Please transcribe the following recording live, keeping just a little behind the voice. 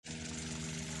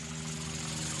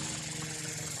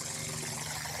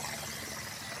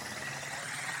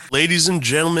Ladies and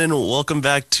gentlemen, welcome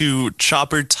back to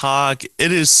Chopper Talk.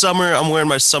 It is summer. I'm wearing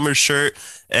my summer shirt,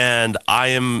 and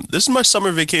this is my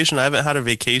summer vacation. I haven't had a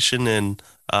vacation in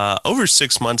over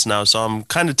 6 months now, so I'm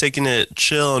kind of taking it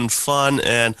chill and fun.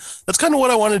 And that's kind of what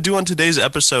I want to do on today's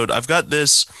episode. I've got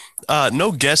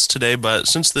no guest today, but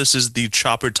since this is the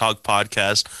Chopper Talk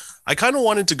podcast, I kind of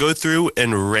wanted to go through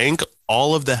and rank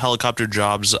all of the helicopter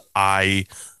jobs I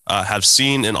have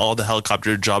seen and all the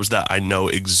helicopter jobs that I know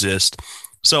exist.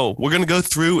 So we're going to go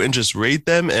through and just rate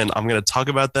them, and I'm going to talk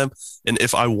about them and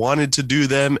if I wanted to do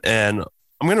them, and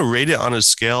I'm going to rate it on a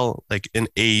scale like an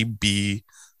A, B,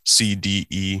 C, D,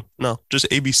 E. No, just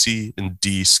A, B, C, and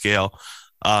D scale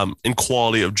in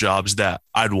quality of jobs that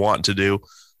I'd want to do.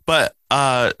 But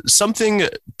something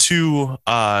to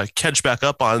catch back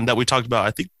up on that we talked about, I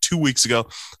think 2 weeks ago,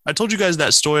 I told you guys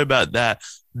that story about that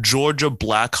Georgia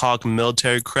Blackhawk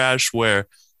military crash where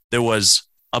there was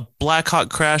a Blackhawk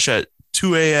crash at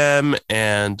 2 a.m.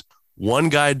 and one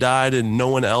guy died and no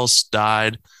one else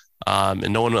died,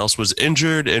 and no one else was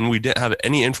injured, and we didn't have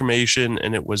any information,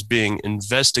 and it was being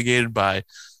investigated by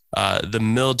the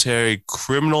military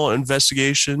criminal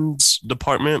investigations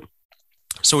department.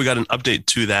 So we got an update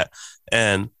to that,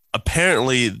 and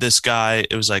apparently this guy,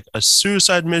 it was like a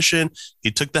suicide mission.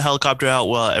 He took the helicopter out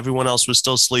while everyone else was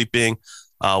still sleeping,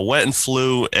 went and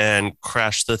flew and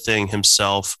crashed the thing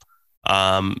himself.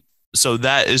 So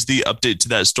that is the update to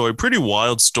that story. Pretty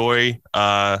wild story.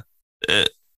 That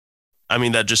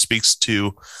just speaks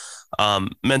to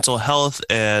mental health,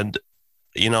 and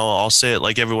I'll say it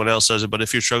like everyone else says it, but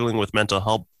if you're struggling with mental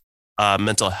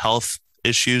health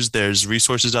issues, there's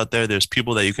resources out there. There's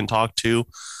people that you can talk to.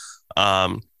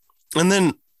 And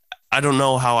then I don't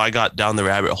know how I got down the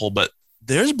rabbit hole, but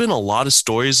there's been a lot of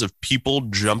stories of people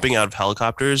jumping out of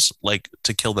helicopters like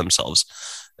to kill themselves.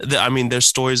 There's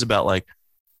stories about like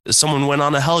someone went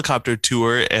on a helicopter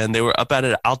tour and they were up at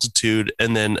an altitude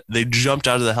and then they jumped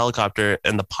out of the helicopter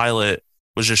and the pilot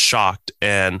was just shocked.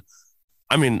 And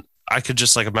I could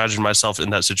just like imagine myself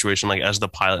in that situation, like as the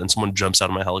pilot and someone jumps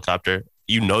out of my helicopter,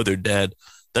 they're dead.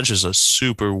 That's just a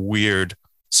super weird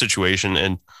situation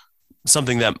and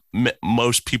something that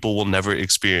most people will never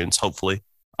experience, hopefully.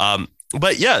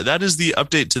 But yeah, that is the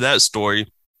update to that story.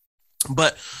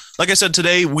 But like I said,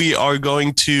 today we are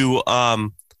going to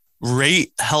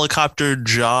rate helicopter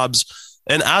jobs.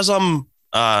 And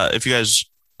if you guys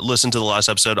listened to the last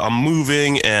episode, I'm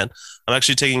moving and I'm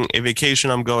actually taking a vacation.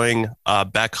 I'm going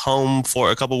back home for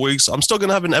a couple of weeks. I'm still going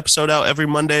to have an episode out every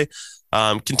Monday,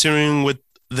 continuing with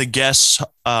the guests,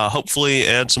 hopefully,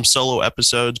 and some solo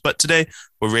episodes. But today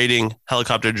we're rating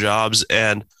helicopter jobs.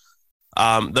 And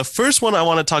the first one I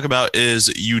want to talk about is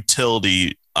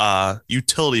utility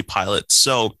pilots.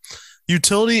 So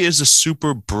utility is a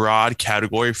super broad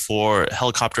category for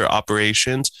helicopter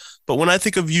operations. But when I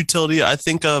think of utility, I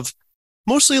think of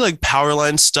mostly like power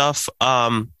line stuff.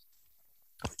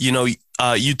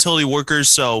 Utility workers.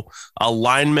 So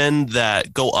linemen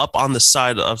that go up on the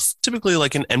side of typically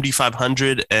like an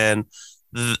MD-500, and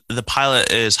the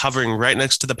pilot is hovering right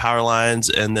next to the power lines,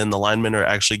 and then the linemen are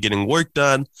actually getting work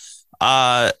done.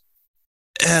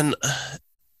 And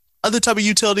other type of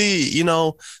utility,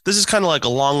 this is kind of like a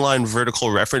long line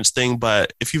vertical reference thing,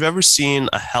 but if you've ever seen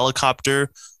a helicopter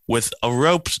with a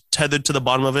rope tethered to the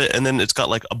bottom of it, and then it's got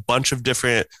like a bunch of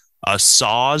different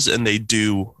saws, and they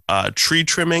do tree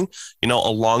trimming,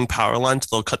 along power lines,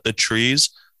 they'll cut the trees.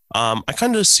 I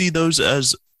kind of see those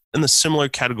as in the similar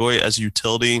category as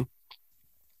utility.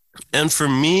 And for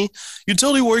me,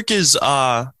 utility work is,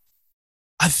 I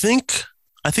think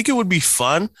it would be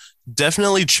fun,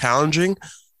 definitely challenging.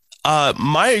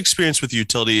 My experience with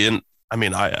utility, and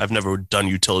I've never done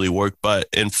utility work, but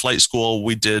in flight school,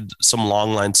 we did some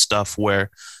long line stuff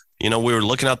where, we were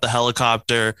looking at the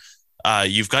helicopter.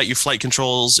 You've got your flight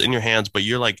controls in your hands, but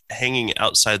you're like hanging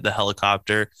outside the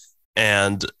helicopter,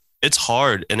 and it's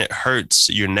hard and it hurts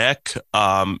your neck.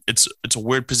 It's a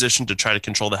weird position to try to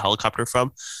control the helicopter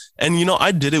from. And,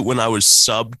 I did it when I was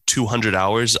sub 200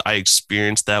 hours. I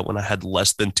experienced that when I had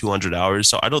less than 200 hours.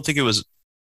 So I don't think it was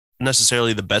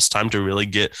necessarily the best time to really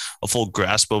get a full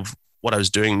grasp of what I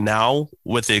was doing. Now,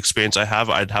 with the experience I have,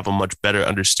 I'd have a much better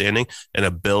understanding and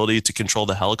ability to control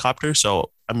the helicopter.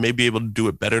 So I may be able to do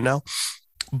it better now.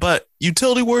 But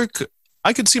utility work,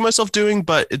 I could see myself doing,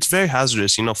 but it's very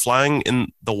hazardous. Flying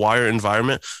in the wire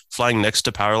environment, flying next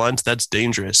to power lines, that's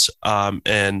dangerous.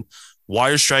 And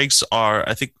wire strikes are,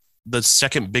 I think, the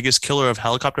second biggest killer of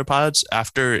helicopter pilots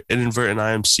after inadvertent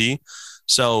IMC.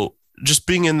 So just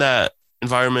being in that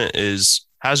environment is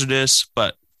hazardous,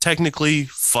 but technically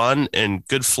fun and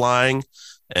good flying,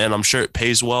 and I'm sure it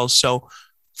pays well. So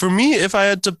For me, if I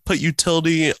had to put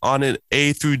utility on an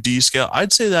A through D scale,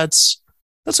 I'd say that's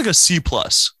like a C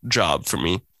plus job for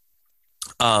me.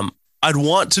 Um, I'd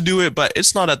want to do it, but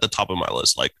it's not at the top of my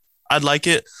list. Like I'd like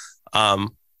it,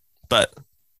 um, but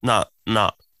not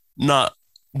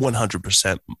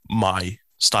 100% my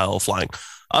style of flying.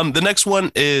 The next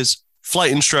one is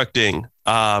flight instructing.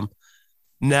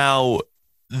 Now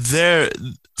there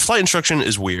flight instruction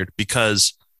is weird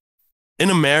because in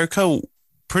America,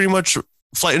 pretty much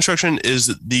flight instruction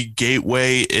is the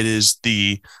gateway. It is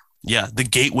the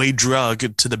gateway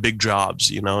drug to the big jobs.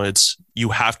 You know, it's you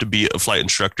have to be a flight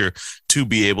instructor to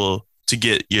be able to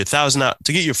get your 1,000 out,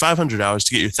 to get your 500 hours,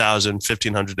 to get your 1,000,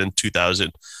 1,500, and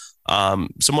 2,000.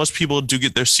 So most people do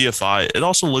get their CFI. It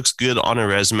also looks good on a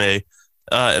resume,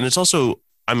 and it's also,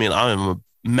 I mean, I'm a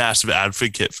massive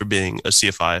advocate for being a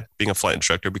CFI, being a flight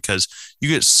instructor, because you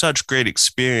get such great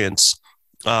experience.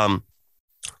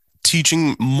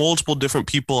 Teaching multiple different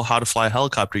people how to fly a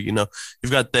helicopter. You know,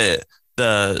 you've got the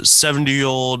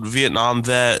 70-year-old Vietnam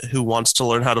vet who wants to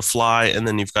learn how to fly, and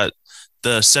then you've got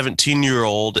the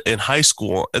 17-year-old in high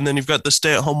school, and then you've got the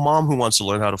stay-at-home mom who wants to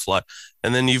learn how to fly,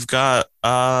 and then you've got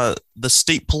the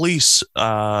state police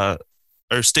or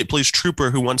state police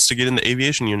trooper who wants to get in the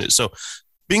aviation unit. So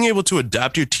being able to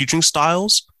adapt your teaching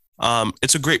styles,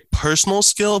 it's a great personal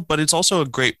skill, but it's also a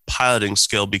great piloting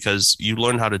skill because you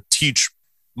learn how to teach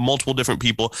multiple different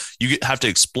people. You have to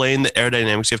explain the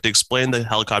aerodynamics. You have to explain the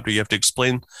helicopter. You have to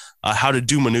explain how to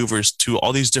do maneuvers to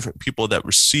all these different people that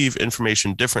receive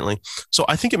information differently. So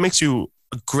I think it makes you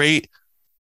I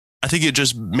think it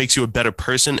just makes you a better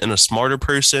person and a smarter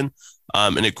person.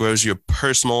 And it grows your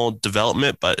personal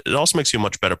development, but it also makes you a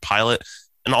much better pilot.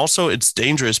 And also it's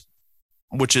dangerous,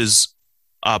 which is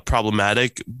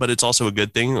problematic, but it's also a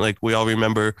good thing. Like we all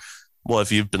remember, well,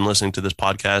 if you've been listening to this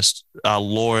podcast,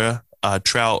 Laura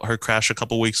Trout, her crash a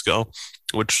couple weeks ago,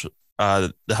 which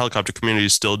the helicopter community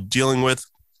is still dealing with.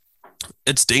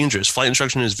 It's dangerous. Flight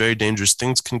instruction is very dangerous.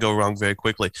 Things can go wrong very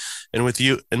quickly. And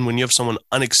when you have someone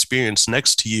unexperienced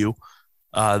next to you,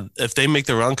 if they make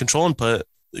the wrong control input,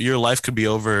 your life could be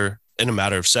over in a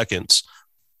matter of seconds.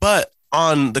 But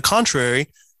on the contrary,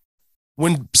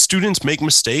 when students make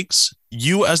mistakes,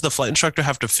 you as the flight instructor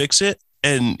have to fix it.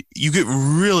 And you get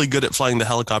really good at flying the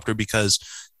helicopter because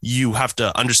you have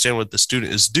to understand what the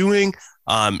student is doing,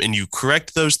 and you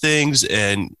correct those things,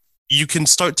 and you can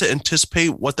start to anticipate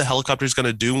what the helicopter is going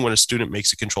to do when a student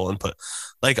makes a control input.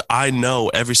 Like I know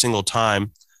every single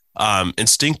time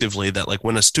instinctively that like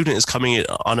when a student is coming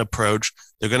on approach,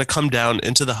 they're going to come down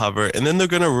into the hover and then they're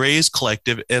going to raise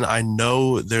collective. And I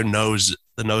know the nose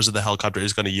of the helicopter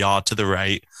is going to yaw to the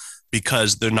right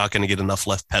because they're not going to get enough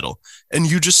left pedal.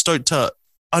 And you just start to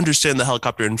understand the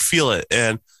helicopter and feel it.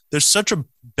 And there's such a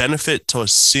benefit to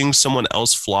seeing someone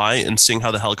else fly and seeing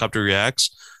how the helicopter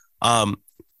reacts.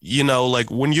 You know,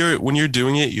 like when you're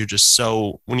doing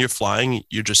it, when you're flying,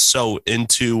 you're just so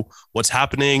into what's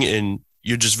happening and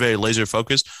you're just very laser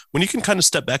focused. When you can kind of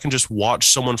step back and just watch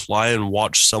someone fly and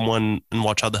watch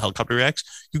how the helicopter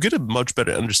reacts, you get a much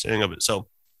better understanding of it. So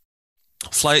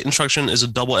flight instruction is a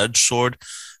double-edged sword.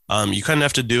 You kind of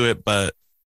have to do it, but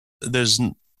there's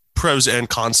pros and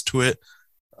cons to it.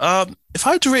 If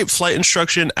I had to rate flight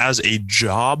instruction as a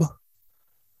job,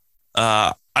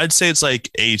 I'd say it's like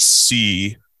a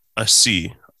C,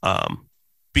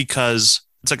 because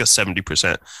it's like a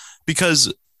 70%,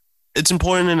 because it's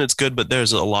important and it's good, but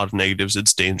there's a lot of negatives.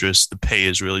 It's dangerous. The pay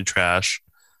is really trash.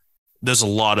 There's a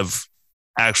lot of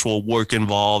actual work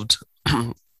involved,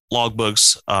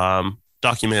 logbooks,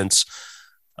 documents,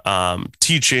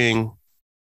 teaching,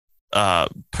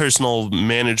 personal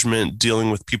management,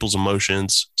 dealing with people's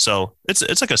emotions. So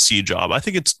it's like a C job. I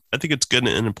think it's good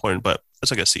and important, but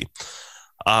it's like a C.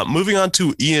 Moving on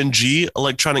to ENG,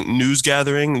 electronic news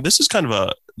gathering. This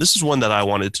is one that I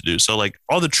wanted to do. So like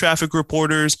all the traffic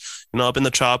reporters, up in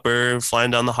the chopper,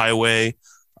 flying down the highway,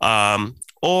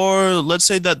 or let's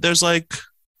say that there's like,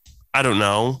 I don't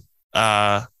know,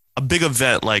 a big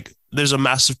event, like there's a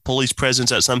massive police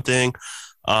presence at something,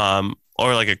 or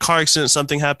like a car accident,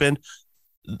 something happened.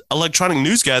 Electronic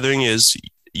news gathering is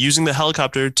using the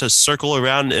helicopter to circle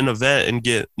around an event and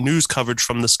get news coverage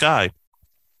from the sky.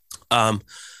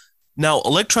 Now,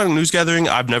 electronic news gathering,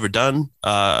 I've never done.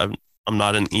 I'm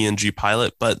not an ENG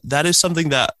pilot, but that is something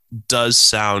that does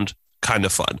sound kind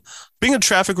of fun. Being a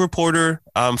traffic reporter,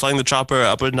 flying the chopper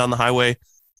up and down the highway,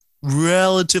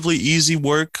 relatively easy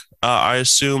work, I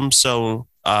assume. So,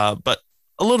 but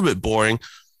a little bit boring.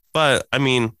 But I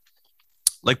mean,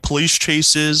 like police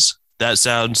chases, that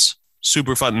sounds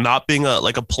super fun. Not being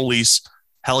a police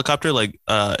helicopter, like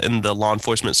in the law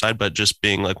enforcement side, but just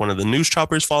being like one of the news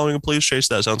choppers following a police chase.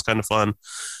 That sounds kind of fun.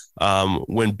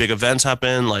 When big events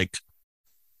happen, like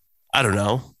I don't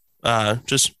know,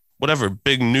 just whatever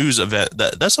big news event.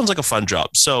 That sounds like a fun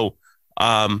job. So,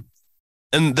 um,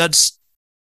 and that's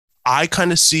I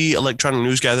kind of see electronic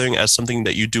news gathering as something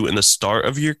that you do in the start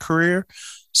of your career.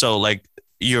 So like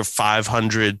your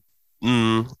 500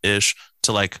 ish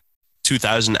to like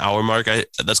 2000 hour mark.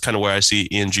 That's kind of where I see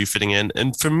ENG fitting in.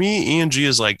 And for me, ENG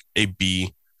is like a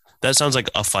B. That sounds like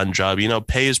a fun job. You know,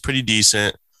 pay is pretty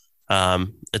decent.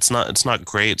 It's not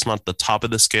great. It's not the top of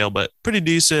the scale, but pretty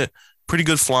decent, pretty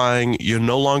good flying. You're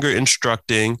no longer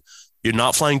instructing. You're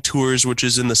not flying tours, which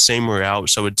is in the same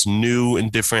route. So it's new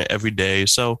and different every day.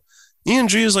 So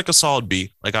ENG is like a solid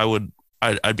B. Like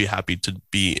I'd be happy to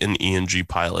be an ENG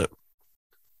pilot.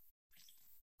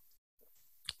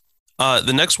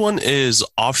 The next one is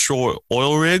offshore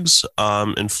oil rigs,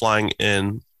 and flying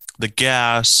in the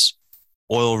gas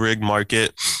oil rig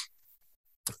market.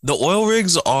 The oil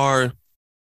rigs are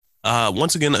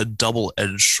once again a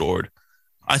double-edged sword.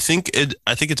 I think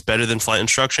it's better than flight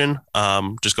instruction.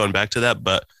 Just going back to that,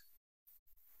 but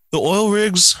the oil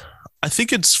rigs, I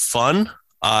think it's fun.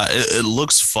 It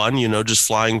looks fun, you know, just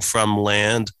flying from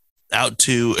land out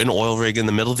to an oil rig in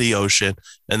the middle of the ocean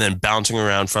and then bouncing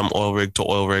around from oil rig to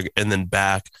oil rig and then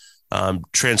back,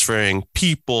 transferring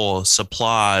people,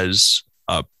 supplies,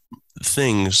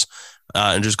 things,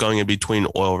 and just going in between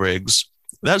oil rigs.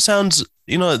 That sounds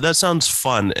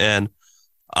fun. And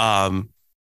um,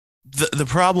 the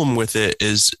problem with it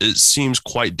is it seems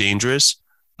quite dangerous.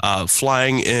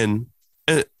 Flying in,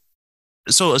 uh,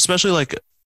 so especially like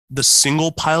the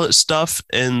single pilot stuff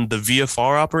and the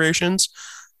VFR operations,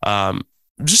 um,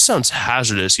 just sounds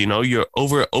hazardous. You know, you're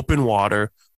over open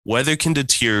water, weather can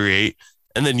deteriorate,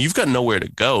 and then you've got nowhere to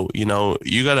go. You know,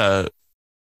 you gotta,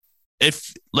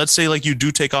 if let's say like you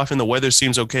do take off and the weather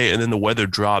seems okay, and then the weather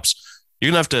drops, you're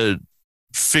gonna have to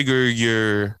figure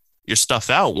your stuff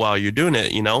out while you're doing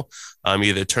it. You know,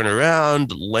 either turn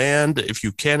around, land if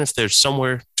you can, if there's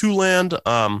somewhere to land.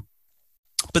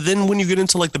 But then when you get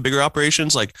into like the bigger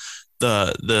operations, like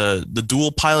the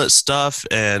dual pilot stuff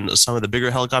and some of the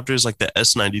bigger helicopters like the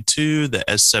S-92, the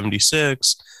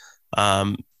S-76,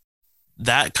 um,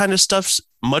 that kind of stuff's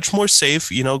much more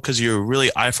safe, you know, because you're really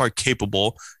IFR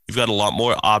capable. You've got a lot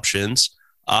more options.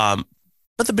 But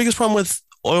the biggest problem with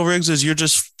oil rigs is you're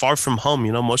just far from home.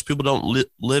 You know, most people don't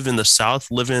live in the South,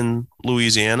 live in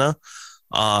Louisiana.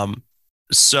 Um,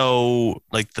 so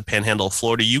like the Panhandle of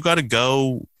Florida, you got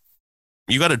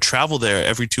to travel there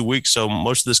every 2 weeks. So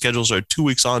most of the schedules are 2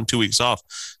 weeks on, 2 weeks off.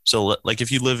 So like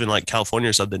if you live in like California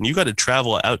or something, you got to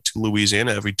travel out to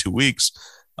Louisiana every 2 weeks,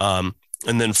 and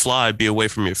then fly, be away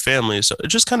from your family. So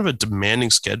it's just kind of a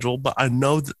demanding schedule, but I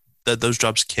know that those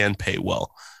jobs can pay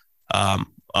well.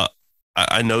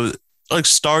 I know like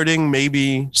starting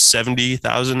maybe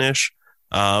 70,000 ish.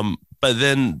 But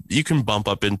then you can bump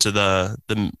up into the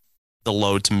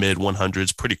low to mid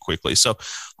 100s pretty quickly. So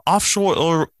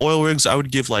offshore oil rigs, I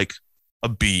would give like a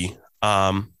B.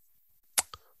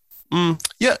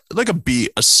 Yeah, like a B,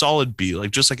 a solid B, like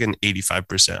just like an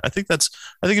 85%. I think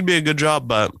it'd be a good job,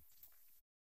 but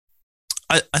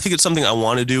I think it's something I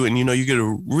want to do. And, you know, you get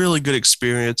a really good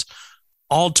experience,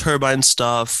 all turbine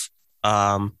stuff,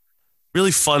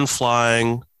 really fun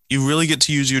flying. You really get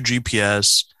to use your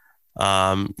GPS.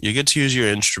 You get to use your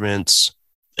instruments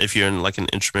if you're in like an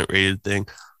instrument rated thing.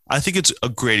 I think it's a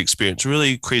great experience,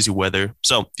 really crazy weather.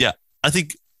 So yeah, I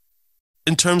think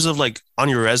in terms of like on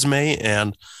your resume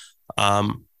and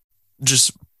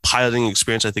just piloting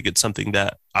experience, I think it's something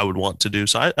that I would want to do.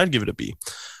 So I'd give it a B.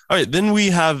 All right, then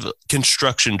we have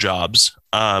construction jobs.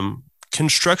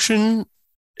 Construction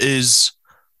is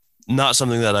not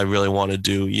something that I really want to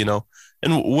do, you know.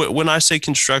 And when I say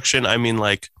construction, I mean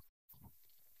like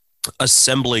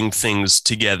assembling things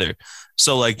together.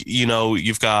 So like, you know,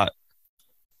 you've got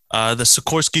the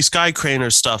Sikorsky Sky Crane or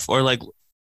stuff, or like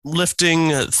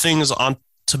lifting things onto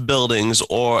buildings,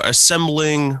 or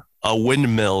assembling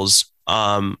windmills,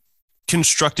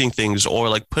 constructing things, or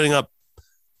like putting up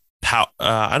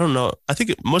I don't know. I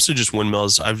think mostly just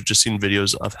windmills. I've just seen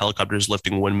videos of helicopters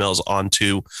lifting windmills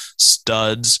onto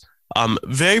studs.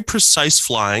 Very precise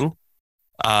flying.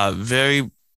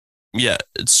 Very, yeah,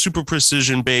 it's super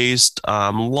precision based.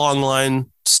 Long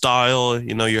line style.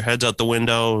 You know, your head's out the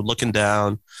window, looking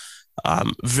down.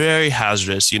 Very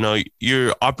hazardous. You know,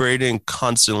 you're operating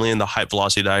constantly in the height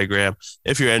velocity diagram.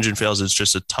 If your engine fails, it's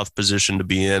just a tough position to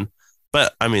be in.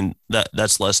 But I mean,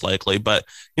 that's less likely. But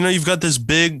you know, you've got this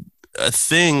big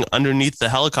thing underneath the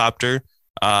helicopter.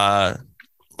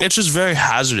 It's just very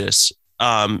hazardous.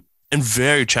 and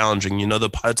very challenging. You know, the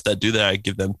pilots that do that, I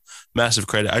give them massive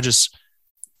credit.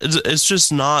 It's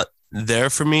just not there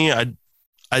for me. I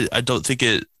don't think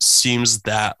it seems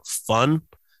that fun.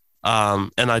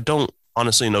 And I don't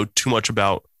honestly know too much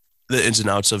about the ins and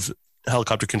outs of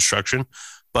helicopter construction,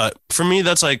 but for me,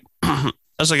 that's like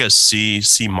that's like a C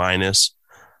minus.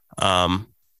 Um,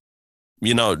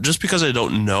 you know, just because I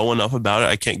don't know enough about it,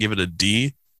 I can't give it a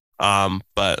D.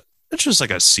 But it's just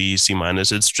like a C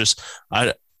minus. It's just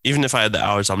I even if I had the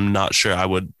hours, I'm not sure I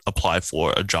would apply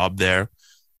for a job there.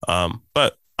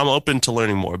 But I'm open to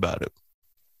learning more about it.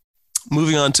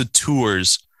 Moving on to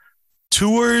tours.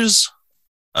 Tours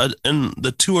and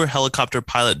the tour helicopter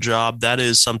pilot job, that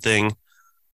is something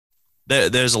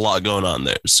there's a lot going on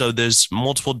there. So there's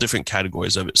multiple different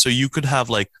categories of it. So you could have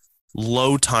like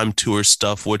low time tour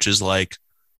stuff, which is like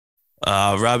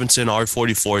Robinson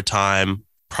R44 time,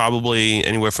 probably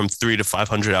anywhere from 300 to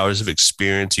 500 hours of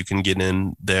experience you can get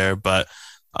in there. But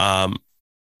um,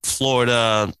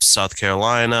 Florida, South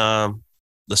Carolina,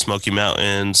 the Smoky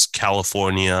Mountains,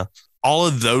 California, all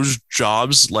of those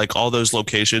jobs, like all those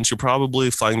locations, you're probably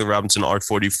flying the Robinson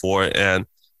R44 and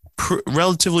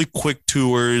relatively quick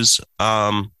tours.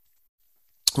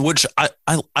 Which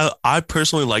I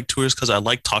personally like tours because I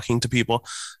like talking to people.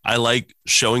 I like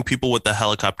showing people what the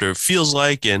helicopter feels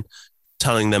like and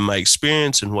telling them my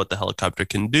experience and what the helicopter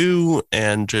can do.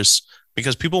 And just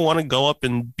because people want to go up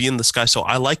and be in the sky. So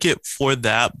I like it for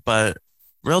that, but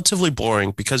relatively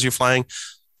boring because you're flying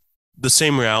the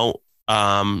same route.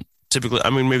 Typically, I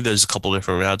mean, maybe there's a couple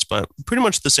different routes, but pretty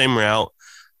much the same route.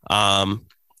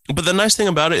 But the nice thing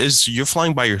about it is you're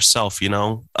flying by yourself, you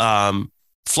know.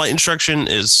 Flight instruction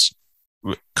is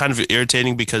kind of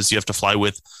irritating because you have to fly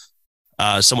with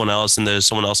someone else and there's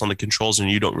someone else on the controls and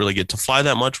you don't really get to fly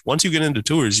that much. Once you get into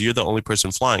tours, you're the only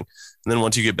person flying. And then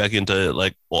once you get back into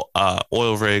like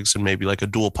oil rigs and maybe like a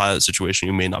dual pilot situation,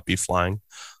 you may not be flying.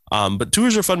 But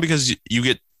tours are fun because you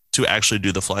get to actually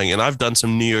do the flying. And I've done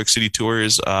some New York City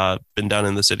tours, been down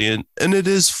in the city, and it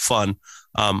is fun.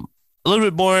 A little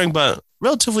bit boring, but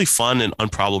relatively fun and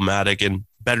unproblematic and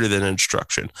better than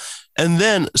instruction. And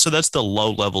then, so that's the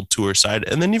low level tour side.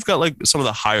 And then you've got like some of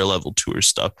the higher level tour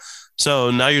stuff.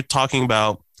 So now you're talking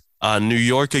about New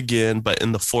York again, but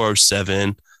in the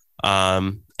 407.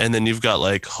 And then you've got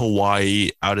like Hawaii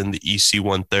out in the EC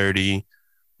 130,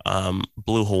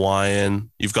 Blue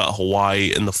Hawaiian. You've got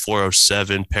Hawaii in the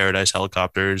 407 Paradise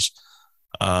helicopters.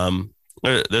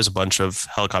 There's a bunch of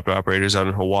helicopter operators out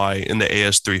in Hawaii in the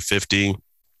AS 350.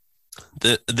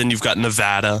 Then you've got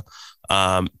Nevada,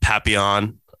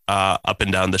 Papillon, up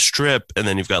and down the strip. And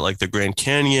then you've got like the Grand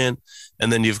Canyon.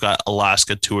 And then you've got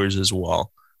Alaska tours as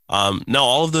well. Now,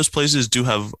 all of those places do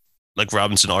have like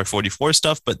Robinson R44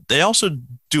 stuff, but they also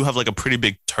do have like a pretty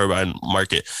big turbine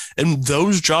market. And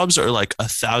those jobs are like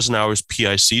 1,000 hours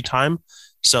PIC time.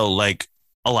 So like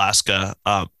Alaska,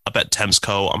 up at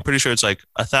Temsco, I'm pretty sure it's like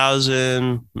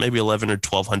 1,000, maybe 11 or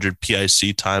 1,200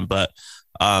 PIC time. But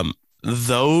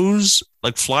those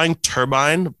like flying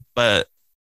turbine, but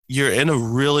you're in a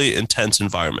really intense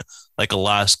environment like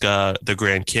Alaska, the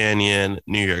Grand Canyon,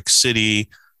 New York City.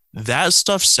 That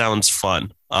stuff sounds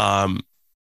fun.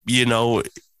 You know,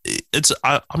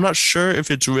 I'm not sure if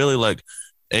it's really like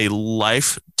a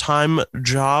lifetime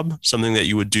job, something that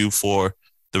you would do for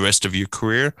the rest of your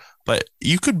career, but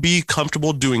you could be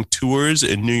comfortable doing tours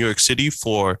in New York City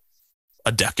for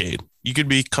a decade. You could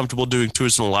be comfortable doing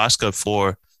tours in Alaska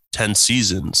for 10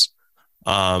 seasons.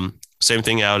 Same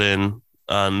thing out in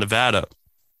Nevada.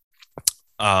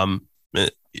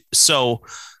 So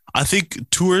I think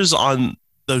tours on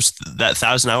that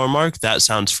 1,000 hour mark, that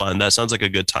sounds fun. That sounds like a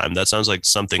good time. That sounds like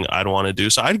something I'd want to do.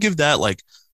 So I'd give that like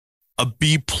a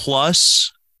B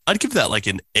plus. I'd give that like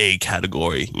an A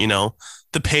category. You know,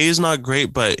 the pay is not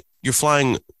great, but you're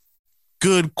flying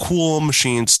good, cool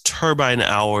machines, turbine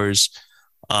hours,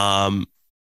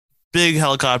 big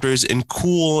helicopters in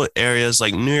cool areas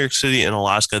like New York City and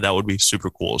Alaska. That would be super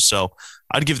cool. So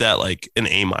I'd give that like an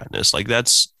A minus. Like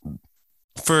that's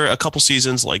for a couple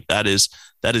seasons. Like that is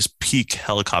peak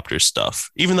helicopter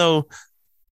stuff. Even though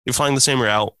you're flying the same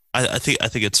route, I think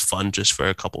it's fun just for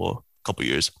a couple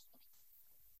years.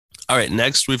 All right,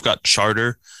 next we've got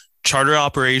charter. Charter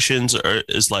operations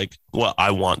is like what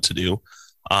I want to do.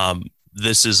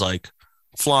 This is like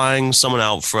flying someone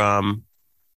out from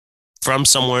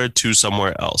somewhere to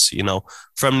somewhere else, you know,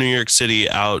 from New York City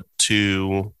out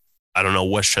to, I don't know,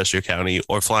 Westchester County,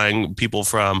 or flying people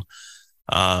from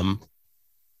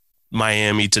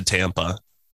Miami to Tampa,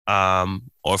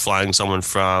 or flying someone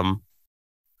from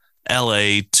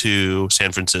LA to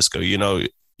San Francisco. You know,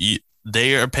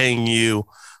 they are paying you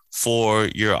for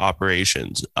your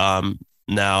operations.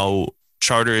 Now,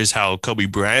 charter is how Kobe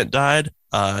Bryant died.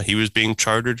 He was being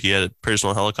chartered. He had a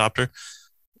personal helicopter.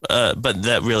 But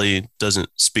that really doesn't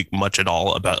speak much at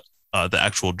all about the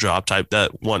actual job type,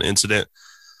 that one incident.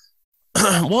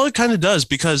 Well, it kind of does,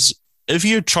 because if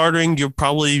you're chartering, you're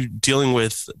probably dealing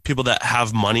with people that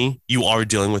have money. You are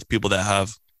dealing with people that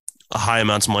have a high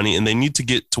amounts of money and they need to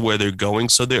get to where they're going.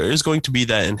 So there is going to be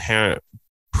that inherent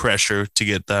pressure to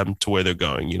get them to where they're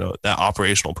going, that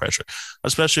operational pressure,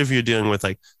 especially if you're dealing with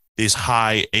like these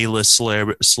high A-list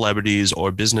celebrities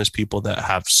or business people that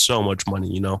have so much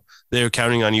money. They're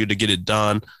counting on you to get it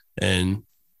done, and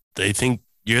they think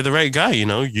you're the right guy.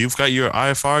 You've got your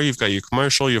IFR, you've got your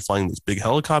commercial, you're flying this big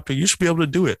helicopter, you should be able to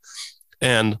do it.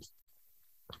 And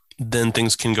then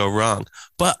things can go wrong.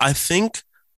 But I think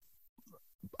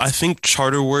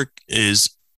charter work is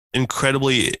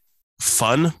incredibly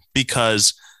fun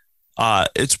because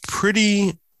it's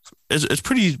pretty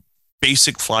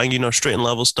basic flying, straight and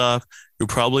level stuff.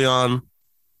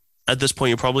 At this point,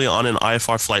 you're probably on an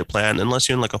IFR flight plan, unless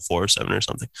you're in like a 407 or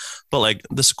something. But like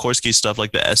the Sikorsky stuff,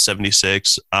 like the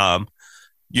S-76,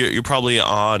 you're probably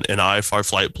on an IFR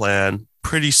flight plan,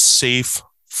 pretty safe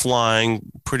flying,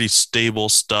 pretty stable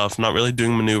stuff, not really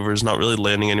doing maneuvers, not really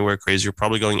landing anywhere crazy. You're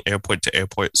probably going airport to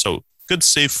airport. So good,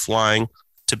 safe flying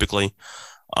typically.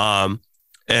 And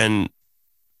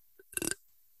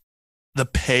the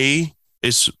pay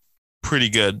is pretty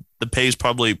good. The pay is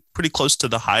probably pretty close to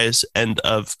the highest end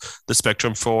of the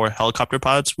spectrum for helicopter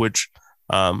pilots, which,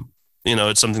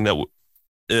 it's something that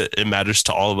it matters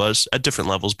to all of us at different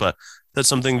levels, but that's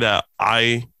something that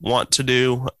I want to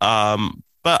do.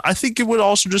 But I think it would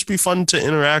also just be fun to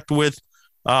interact with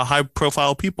high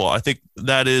profile people. I think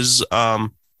that is, I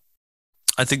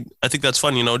think that's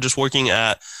fun, just working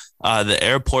at the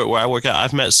airport where I work at.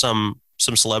 I've met some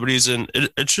celebrities, and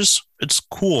it's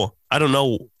cool. I don't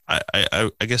know.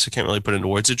 I guess I can't really put into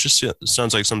words. It just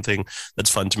sounds like something that's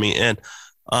fun to me. And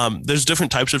there's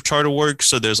different types of charter work.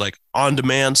 So there's like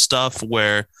on-demand stuff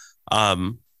where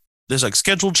there's like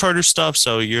scheduled charter stuff.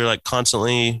 So you're like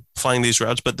constantly flying these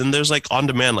routes. But then there's like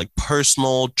on-demand, like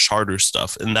personal charter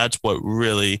stuff. And that's what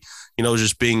really,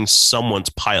 just being someone's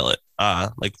pilot,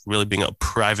 like really being a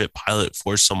private pilot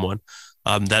for someone.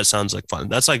 That sounds like fun.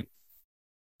 That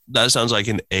sounds like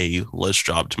an A-list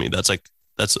job to me. That's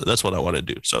what I want to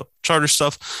do. So charter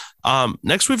stuff.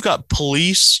 Next, we've got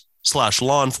police /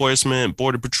 law enforcement,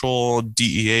 border patrol,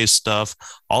 DEA stuff,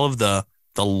 all of the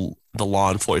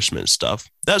law enforcement stuff.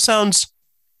 That sounds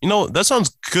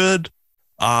good.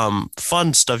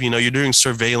 Fun stuff. You're doing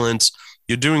surveillance,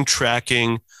 you're doing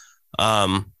tracking.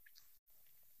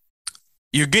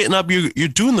 You're getting up, you're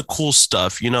doing the cool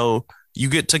stuff. You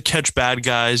get to catch bad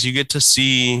guys. You get to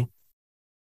see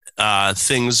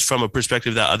things from a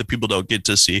perspective that other people don't get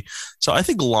to see. So I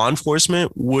think law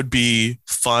enforcement would be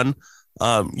fun.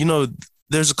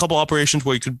 There's a couple operations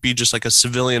where you could be just like a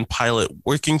civilian pilot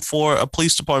working for a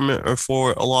police department or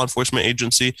for a law enforcement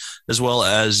agency, as well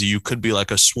as you could be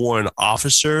like a sworn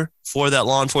officer for that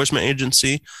law enforcement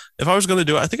agency. If I was going to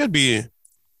do it, I think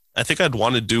I'd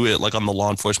want to do it like on the law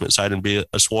enforcement side and be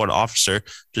a sworn officer,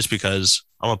 just because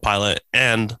I'm a pilot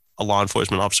and a law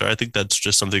enforcement officer. I think that's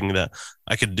just something that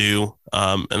I could do.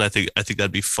 And I think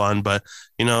that'd be fun. But,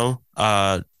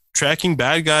 tracking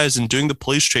bad guys and doing the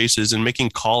police chases and making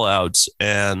call outs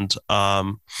and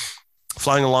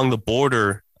flying along the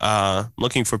border,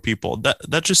 looking for people,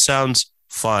 that just sounds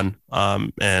fun,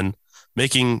 and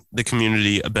making the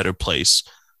community a better place.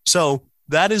 So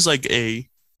that is like a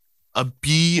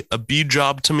B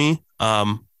job to me.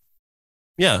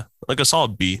 Yeah, like a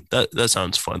solid B. That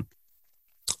sounds fun.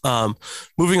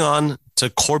 Moving on to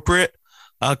corporate.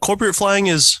 Corporate flying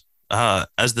is,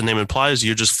 as the name implies,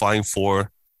 you're just flying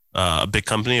for a big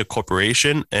company, a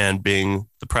corporation, and being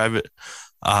the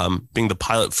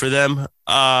pilot for them.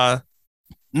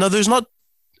 No, there's not.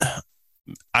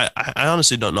 I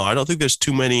honestly don't know. I don't think there's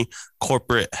too many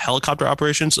corporate helicopter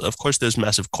operations. Of course, there's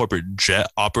massive corporate jet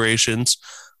operations,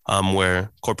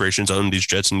 where corporations own these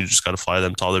jets and you just got to fly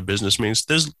them to all their business meetings.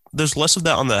 There's less of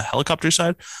that on the helicopter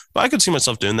side, but I could see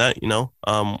myself doing that.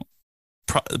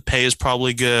 Pay is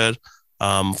probably good.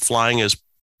 Flying is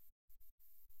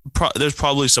there's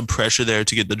probably some pressure there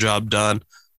to get the job done.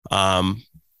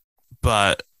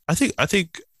 But I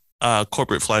think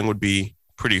corporate flying would be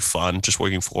pretty fun, just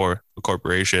working for a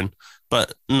corporation,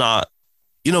 but not,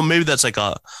 maybe that's like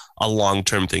a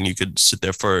long-term thing. You could sit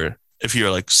there for, if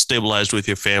you're like stabilized with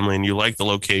your family and you like the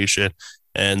location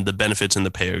and the benefits and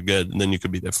the pay are good, and then you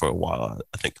could be there for a while,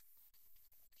 I think.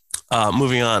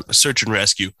 Moving on, search and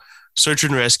rescue. Search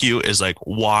and rescue is like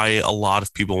why a lot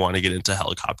of people want to get into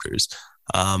helicopters.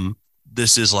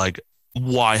 This is like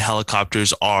why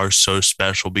helicopters are so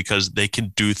special, because they can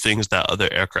do things that other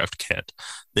aircraft can't.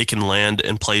 They can land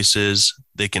in places,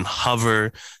 they can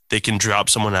hover, they can drop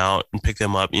someone out and pick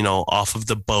them up, off of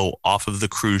the boat, off of the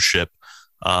cruise ship,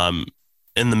 um,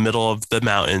 in the middle of the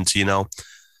mountains,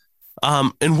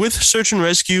 And with search and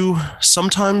rescue,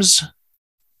 sometimes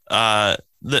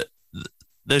the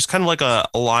there's kind of like a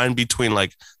line between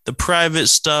like the private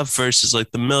stuff versus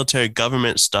like the military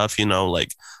government stuff,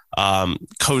 like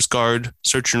Coast Guard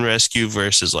search and rescue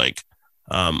versus like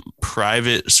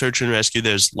private search and rescue.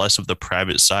 There's less of the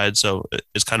private side, so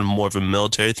it's kind of more of a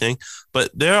military thing.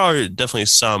 But there are definitely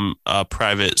some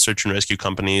private search and rescue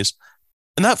companies,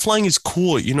 and that flying is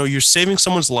cool. You're saving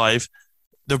someone's life.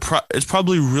 It's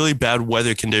probably really bad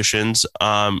weather conditions,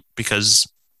 or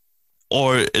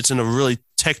it's in a really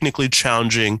technically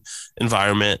challenging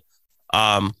environment.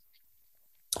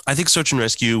 I think search and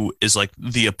rescue is like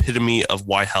the epitome of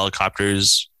why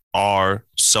helicopters are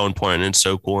so important and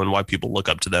so cool, and why people look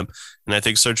up to them. And I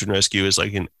think search and rescue is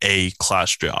like an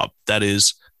A-class job. That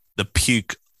is the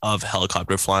peak of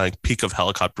helicopter flying, peak of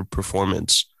helicopter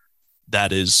performance.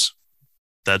 That's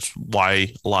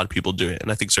why a lot of people do it.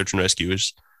 And I think search and rescue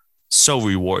is so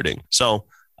rewarding. So,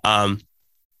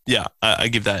 yeah, I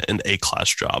give that an A-class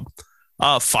job.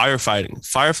 Firefighting.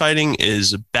 Firefighting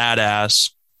is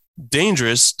badass,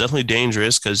 dangerous, definitely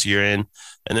dangerous, because you're in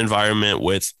an environment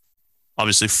with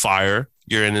obviously fire.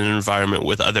 You're in an environment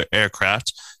with other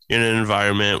aircraft. You're in an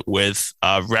environment with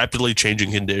rapidly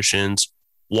changing conditions,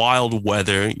 wild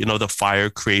weather. The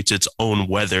fire creates its own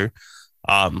weather.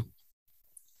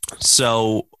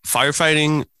 So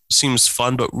firefighting seems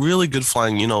fun, but really good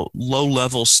flying, low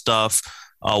level stuff,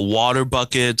 water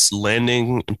buckets,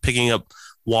 landing and picking up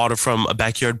water from a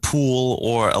backyard pool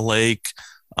or a lake.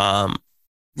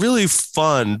 Really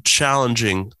fun,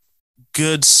 challenging,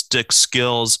 good stick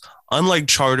skills. Unlike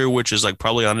charter, which is like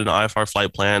probably on an IFR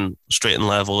flight plan, straight and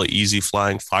level, easy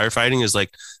flying, firefighting is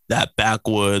like that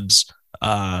backwoods,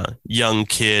 young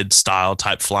kid style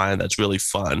type flying. That's really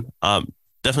fun.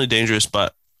 Definitely dangerous,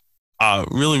 but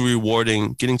really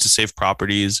rewarding, getting to save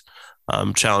properties,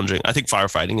 challenging. I think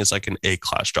firefighting is like an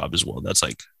A-class job as well.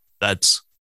 That's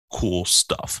cool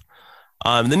stuff.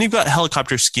 Then you've got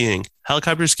helicopter skiing.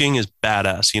 Helicopter skiing is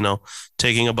badass,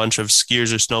 taking a bunch of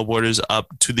skiers or snowboarders up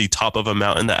to the top of a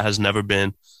mountain that has never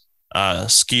been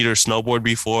skied or snowboard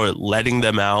before, letting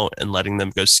them out and letting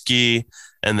them go ski,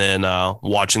 and then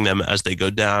watching them as they go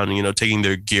down, taking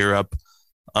their gear up.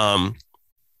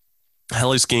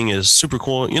 Heli skiing is super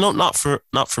cool. Not for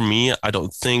me, I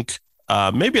don't think.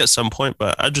 Maybe at some point,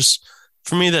 but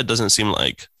for me, that doesn't seem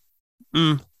like,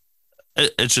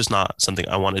 it's just not something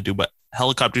I want to do. But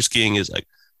helicopter skiing is like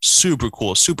super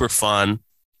cool, super fun,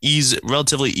 easy,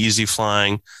 relatively easy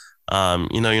flying.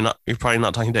 You're probably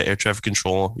not talking to air traffic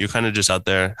control. You're kind of just out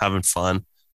there having fun.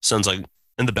 Sounds like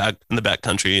in the back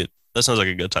country. That sounds like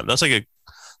a good time. That's like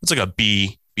a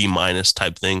B minus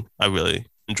type thing. I really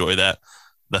enjoy that.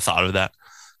 The thought of that.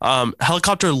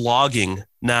 Helicopter logging.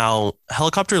 Now,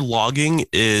 helicopter logging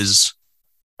is,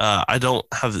 I don't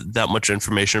have that much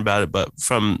information about it, but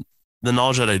from the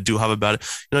knowledge that I do have about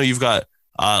it, you've got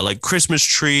like Christmas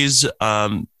trees.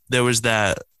 There was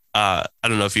that, I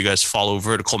don't know if you guys follow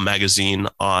Vertical Magazine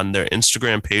on their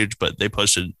Instagram page, but they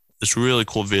posted this really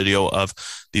cool video of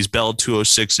these Bell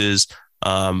 206s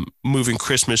moving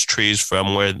Christmas trees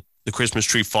from where the Christmas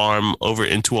tree farm over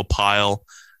into a pile,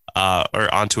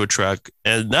 or onto a truck.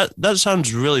 And that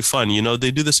sounds really fun. They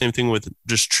do the same thing with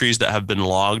just trees that have been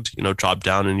logged, chopped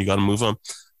down, and you got to move them.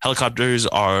 Helicopters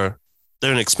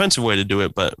they're an expensive way to do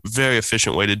it, but very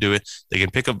efficient way to do it. They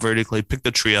can pick up vertically, pick the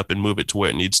tree up and move it to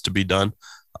where it needs to be done.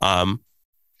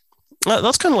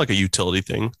 That's kind of like a utility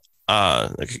thing.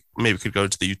 Like maybe could go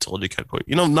to the utility category,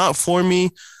 not for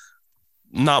me,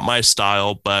 not my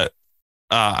style, but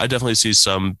I definitely see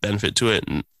some benefit to it.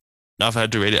 And now if I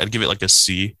had to rate it, I'd give it like a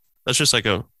C. That's just like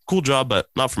a cool job, but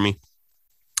not for me.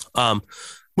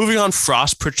 Moving on,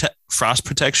 frost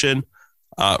protection.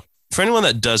 For anyone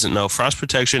that doesn't know, frost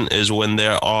protection is when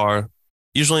there are,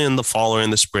 usually in the fall or in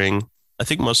the spring, I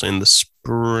think mostly in the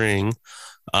spring,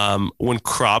 when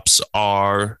crops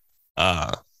are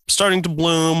starting to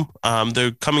bloom,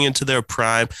 they're coming into their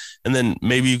prime, and then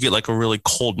maybe you get like a really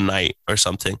cold night or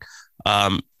something,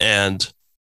 and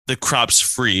the crops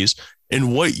freeze.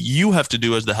 And what you have to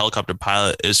do as the helicopter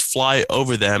pilot is fly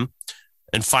over them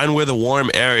and find where the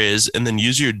warm air is, and then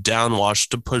use your downwash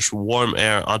to push warm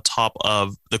air on top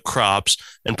of the crops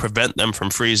and prevent them from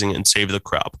freezing and save the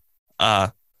crop.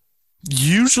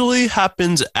 Usually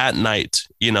happens at night,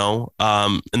 in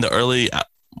the early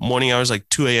morning hours, like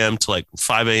 2 a.m. to like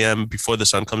 5 a.m. before the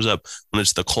sun comes up, when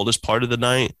it's the coldest part of the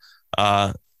night.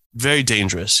 Uh, Very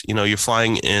dangerous. You know, you're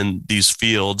flying in these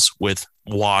fields with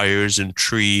wires and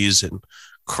trees and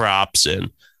crops,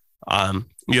 and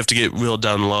you have to get real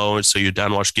down low, so your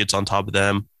downwash gets on top of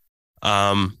them.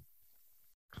 Um,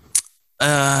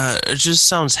 it just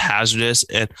sounds hazardous,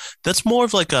 and that's more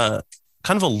of like a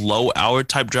kind of a low hour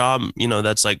type job. You know,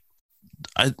 that's like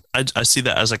I see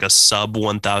that as like a sub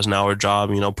 1,000 hour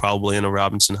job. You know, probably in a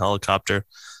Robinson helicopter.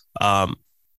 Um,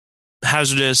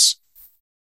 Hazardous,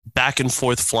 back and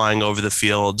forth flying over the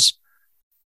fields.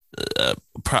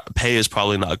 Pay is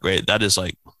probably not great. That's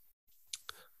like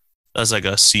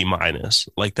a C minus.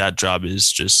 Like that job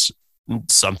is just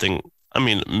something. I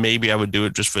mean, maybe I would do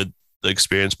it just for the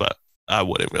experience, but I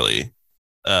wouldn't really.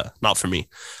 Not for me.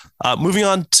 Moving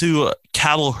on to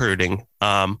cattle herding,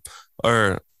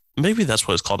 or maybe that's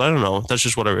what it's called. I don't know. That's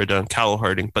just what I wrote down. Cattle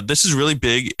herding, but this is really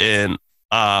big in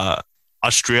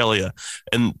Australia,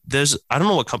 and I don't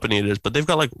know what company it is, but they've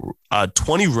got like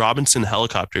 20 Robinson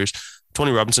helicopters,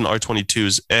 20 Robinson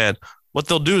R-22s, and what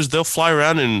they'll do is they'll fly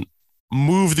around and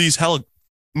move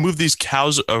move these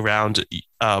cows around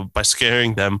by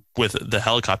scaring them with the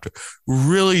helicopter,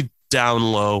 really down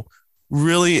low,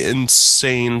 really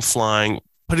insane flying,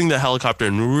 putting the helicopter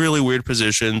in really weird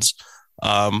positions.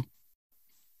 Um,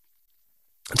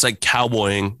 it's like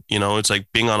cowboying, you know, it's like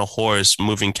being on a horse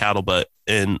moving cattle, but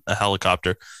in a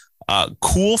helicopter.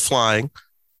 Cool flying,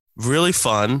 really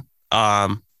fun,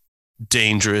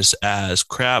 dangerous as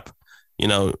crap, you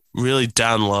know, really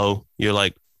down low. You're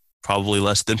like probably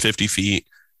less than 50 feet,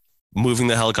 moving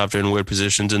the helicopter in weird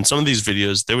positions. And some of these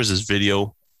videos, there was this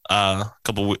video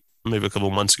maybe a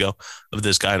couple months ago of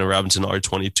this guy in a Robinson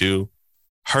R-22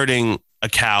 herding a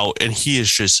cow, and he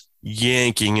is just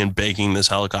yanking and baking this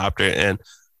helicopter. And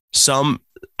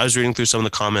I was reading through some of the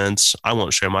comments. I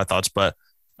won't share my thoughts, but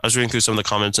I was reading through some of the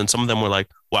comments, and some of them were like,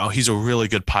 wow, he's a really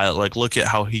good pilot. Like, look at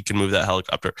how he can move that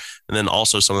helicopter. And then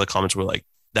also some of the comments were like,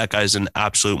 that guy's an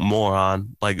absolute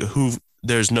moron. Like,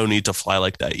 there's no need to fly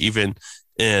like that. Even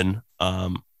in,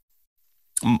 I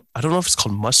don't know if it's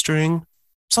called mustering,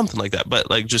 something like that, but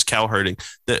like just cow herding,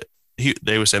 that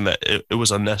they were saying that it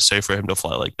was unnecessary for him to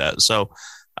fly like that. So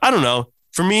I don't know.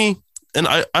 For me, and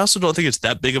I also don't think it's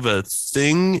that big of a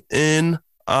thing in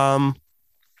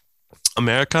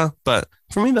America, but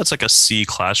for me, that's like a C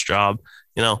class job,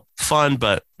 you know, fun,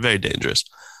 but very dangerous.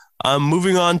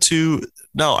 Moving on to,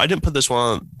 no, I didn't put this one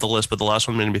on the list, but the last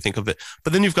one made me think of it.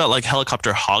 But then you've got like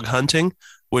helicopter hog hunting,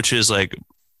 which is like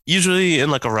usually in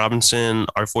like a Robinson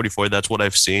R-44. That's what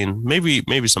I've seen.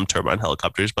 Maybe some turbine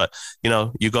helicopters, but you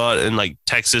know, you go out in like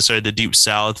Texas or the deep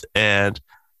South, and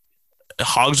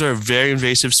hogs are a very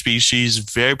invasive species,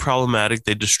 very problematic.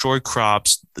 They destroy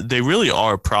crops. They really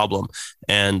are a problem.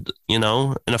 And, you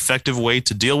know, an effective way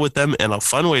to deal with them and a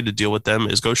fun way to deal with them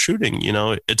is go shooting. You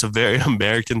know, it's a very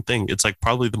American thing. It's like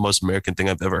probably the most American thing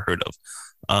I've ever heard of.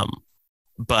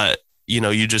 But, you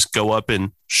know, you just go up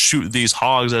and shoot these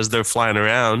hogs as they're flying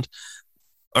around,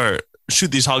 or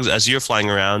shoot these hogs as you're flying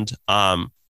around.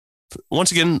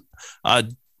 Once again,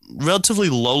 relatively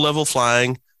low level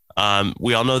flying.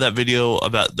 We all know that video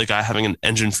about the guy having an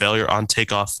engine failure on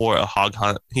takeoff for a hog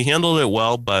hunt. He handled it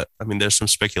well, but I mean, there's some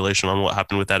speculation on what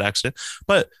happened with that accident.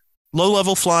 But low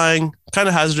level flying, kind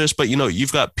of hazardous, but you know,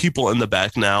 you've got people in the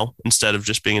back now instead of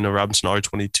just being in a Robinson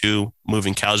R-22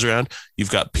 moving cows around. You've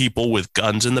got people with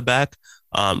guns in the back.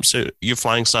 So your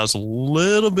flying style is a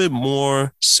little bit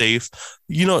more safe.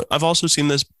 You know, I've also seen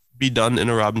this be done in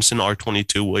a Robinson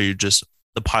R-22 where you're just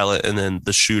the pilot and then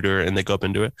the shooter and they go up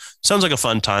and do it. Sounds like a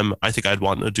fun time. I think I'd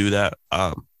want to do that.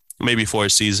 Maybe for a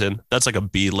season. That's like a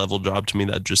B level job to me.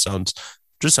 That just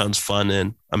sounds fun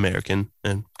and American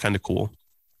and kind of cool.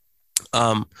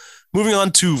 Moving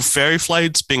on to ferry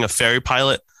flights, being a ferry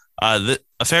pilot. A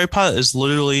ferry pilot is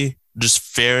literally just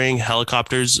ferrying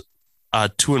helicopters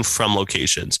to and from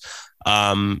locations.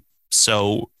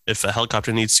 So if a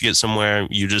helicopter needs to get somewhere,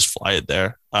 you just fly it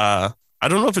there. I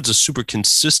don't know if it's a super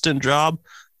consistent job.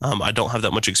 I don't have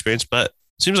that much experience, but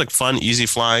it seems like fun, easy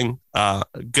flying,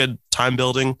 good time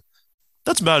building.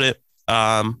 That's about it.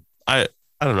 I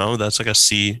don't know. That's like a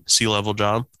C level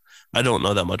job. I don't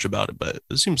know that much about it, but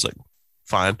it seems like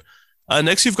fine.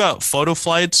 Next, you've got photo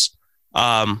flights.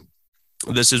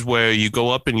 This is where you go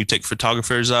up and you take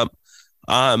photographers up.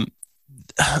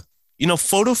 You know,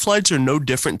 photo flights are no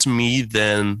different to me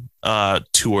than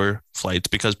tour flights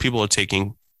because people are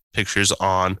taking pictures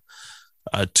on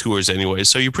tours anyway.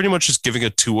 So you're pretty much just giving a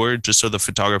tour just so the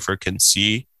photographer can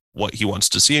see what he wants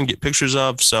to see and get pictures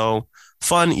of. So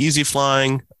fun, easy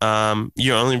flying.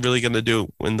 You're only really going to do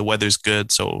it when the weather's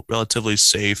good. So relatively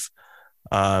safe.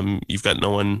 You've got no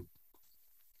one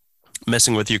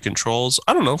messing with your controls.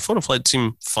 I don't know. Photo flights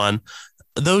seem fun.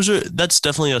 That's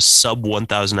definitely a sub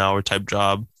 1,000 hour type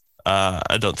job.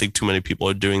 I don't think too many people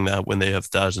are doing that when they have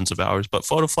thousands of hours. But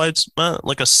photo flights,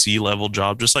 like a C level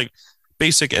job, just like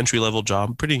basic entry level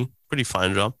job, pretty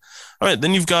fine job. All right,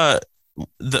 then you've got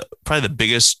the probably the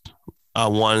biggest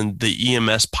one, the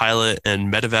EMS pilot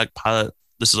and medevac pilot.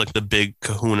 This is like the big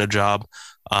Kahuna job.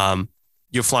 Um,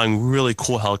 you're flying really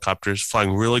cool helicopters,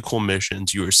 flying really cool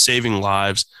missions. You are saving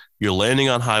lives. You're landing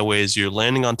on highways. You're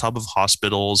landing on top of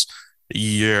hospitals.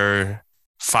 You're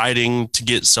fighting to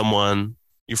get someone.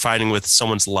 You're fighting with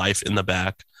someone's life in the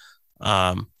back.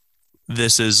 Um,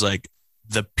 this is like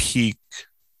the peak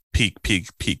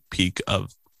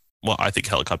of what I think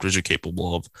helicopters are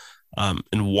capable of,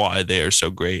 and why they are so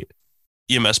great.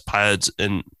 EMS pilots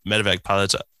and medevac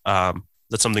pilots,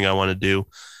 that's something I want to do.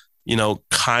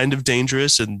 Kind of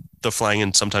dangerous, and the flying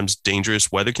in sometimes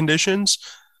dangerous weather conditions.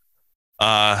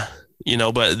 But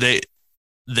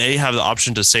they have the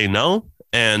option to say no.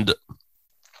 And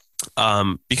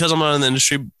because I'm not in the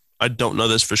industry, I don't know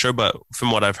this for sure, but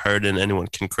from what I've heard, and anyone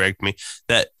can correct me,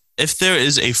 that if there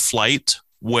is a flight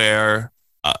where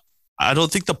I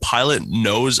don't think the pilot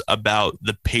knows about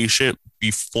the patient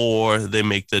before they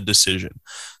make the decision.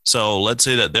 So let's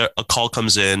say that a call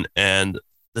comes in and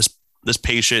this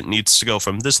patient needs to go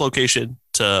from this location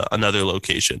to another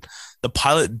location. The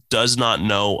pilot does not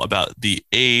know about the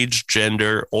age,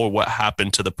 gender, or what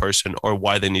happened to the person or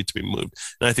why they need to be moved.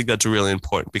 And I think that's really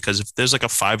important, because if there's like a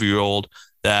 5-year-old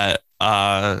that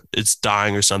is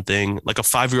dying or something, like a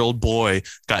 5-year-old boy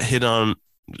got hit a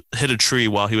tree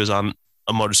while he was on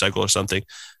a motorcycle or something,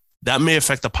 that may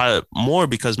affect the pilot more,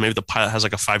 because maybe the pilot has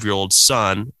like a 5-year-old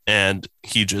son and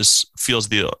he just feels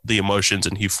the emotions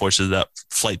and he forces that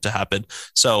flight to happen.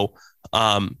 So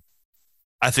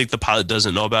I think the pilot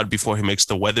doesn't know about it before he makes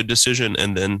the weather decision,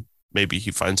 and then maybe he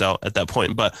finds out at that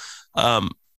point. But I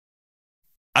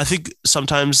think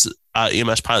sometimes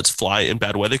EMS pilots fly in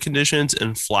bad weather conditions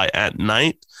and fly at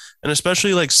night, and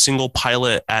especially like single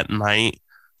pilot at night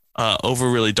over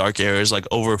really dark areas, like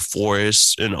over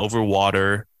forests and over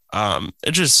water.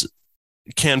 It just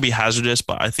can be hazardous,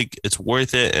 but I think it's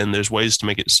worth it, and there's ways to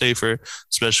make it safer,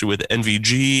 especially with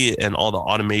NVG and all the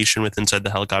automation with inside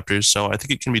the helicopters. So I think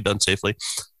it can be done safely.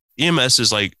 EMS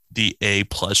is like the A+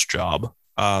 job.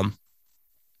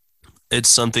 It's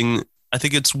something, I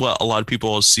think it's what a lot of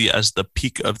people will see as the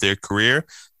peak of their career,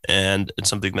 and it's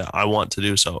something that I want to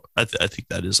do. So I think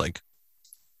that is like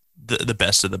the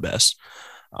best of the best.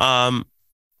 And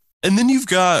then you've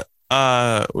got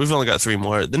we've only got 3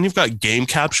 more. Then you've got game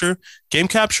capture. Game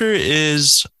capture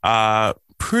is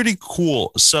pretty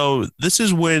cool. So this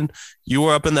is when you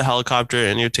are up in the helicopter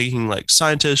and you're taking like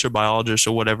scientists or biologists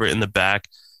or whatever in the back,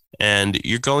 and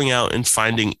you're going out and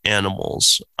finding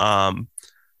animals.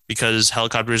 Because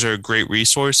helicopters are a great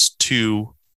resource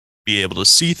to be able to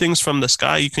see things from the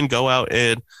sky. You can go out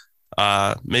and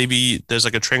maybe there's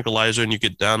like a tranquilizer and you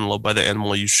get down low by the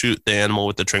animal. You shoot the animal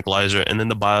with the tranquilizer, and then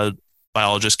the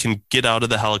biologist can get out of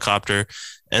the helicopter,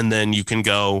 and then you can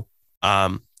go,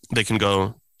 they can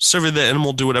go survey the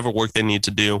animal, do whatever work they need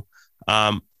to do.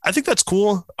 I think that's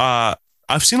cool.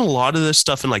 I've seen a lot of this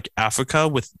stuff in like Africa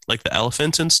with like the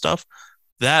elephants and stuff.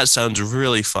 That sounds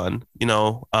really fun,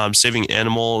 saving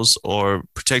animals or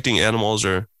protecting animals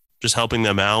or just helping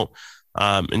them out,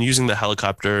 and using the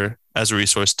helicopter as a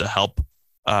resource to help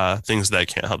things that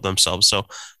can't help themselves. So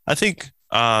I think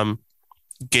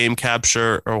game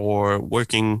capture or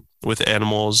working with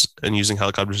animals and using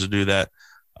helicopters to do that.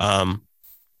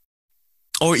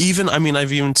 Or even,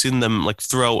 I've even seen them like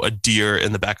throw a deer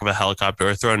in the back of a helicopter,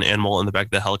 or throw an animal in the back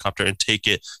of the helicopter and take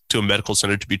it to a medical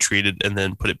center to be treated, and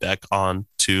then put it back on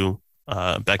to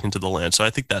back into the land. So I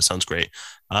think that sounds great.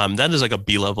 That is like a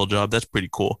B-level job. That's pretty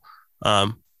cool.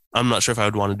 I'm not sure if I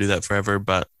would want to do that forever,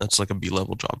 but that's like a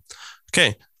B-level job.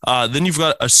 Okay. Then you've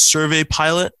got a survey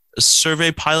pilot. A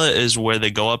survey pilot is where they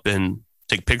go up and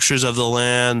take pictures of the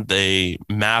land. They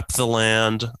map the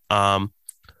land.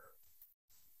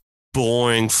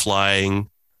 Boring flying.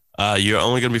 You're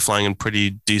only going to be flying in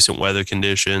pretty decent weather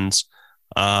conditions.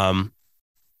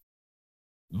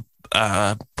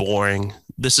 Boring.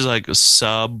 This is like a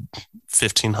sub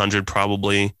 1,500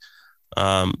 probably.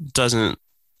 Doesn't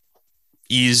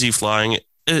easy flying.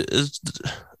 It's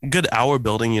good hour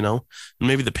building,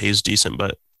 maybe the pay is decent,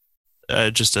 but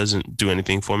it just doesn't do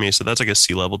anything for me. So that's like a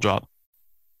C-level job.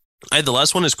 The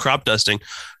last one is crop dusting.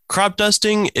 Crop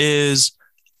dusting is,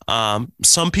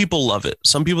 some people love it.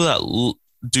 Some people that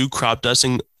do crop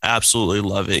dusting absolutely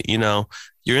love it.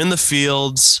 You're in the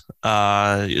fields,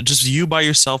 just you by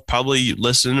yourself, probably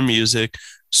listening to music,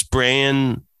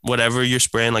 spraying whatever you're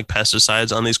spraying, like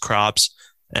pesticides on these crops,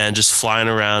 and just flying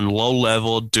around low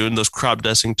level, doing those crop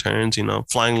dusting turns,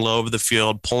 flying low over the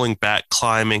field, pulling back,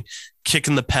 climbing,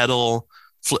 kicking the pedal,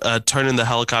 turning the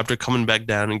helicopter, coming back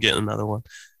down and getting another one.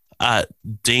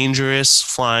 Dangerous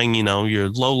flying, your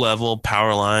low level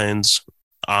power lines,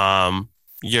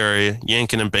 you're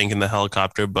yanking and banking the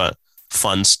helicopter, but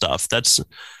fun stuff.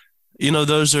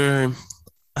 Those are,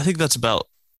 I think that's about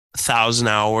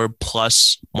 1,000-hour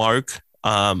plus mark.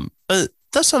 But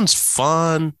that sounds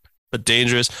fun, but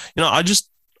dangerous.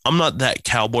 I'm not that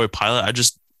cowboy pilot.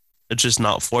 It's just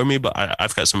not for me, but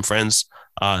I've got some friends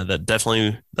that's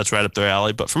right up their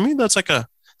alley. But for me, it's like a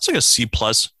C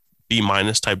plus, B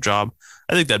minus type job.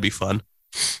 I think that'd be fun.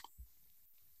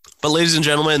 But ladies and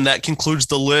gentlemen, that concludes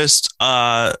the list.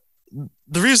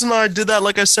 The reason I did that,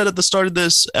 like I said at the start of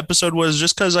this episode, was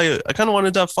just because I kind of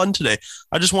wanted to have fun today.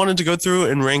 I just wanted to go through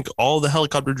and rank all the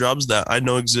helicopter jobs that I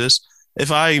know exist. If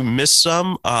I missed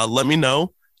some, let me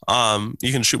know.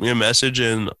 You can shoot me a message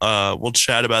and we'll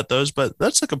chat about those. But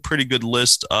that's like a pretty good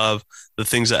list of the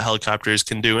things that helicopters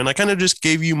can do. And I kind of just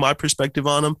gave you my perspective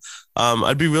on them.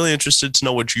 I'd be really interested to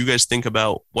know what you guys think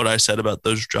about what I said about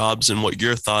those jobs and what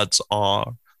your thoughts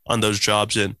are on those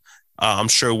jobs. And I'm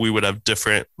sure we would have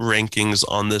different rankings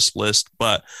on this list.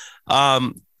 But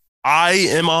I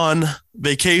am on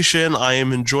vacation. I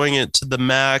am enjoying it to the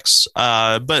max.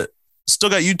 But still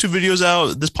got YouTube videos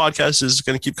out. This podcast is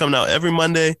going to keep coming out every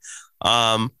Monday.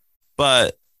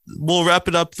 But we'll wrap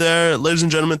it up there. Ladies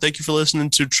and gentlemen, thank you for listening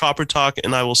to Chopper Talk,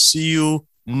 and I will see you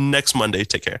next Monday.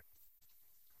 Take care.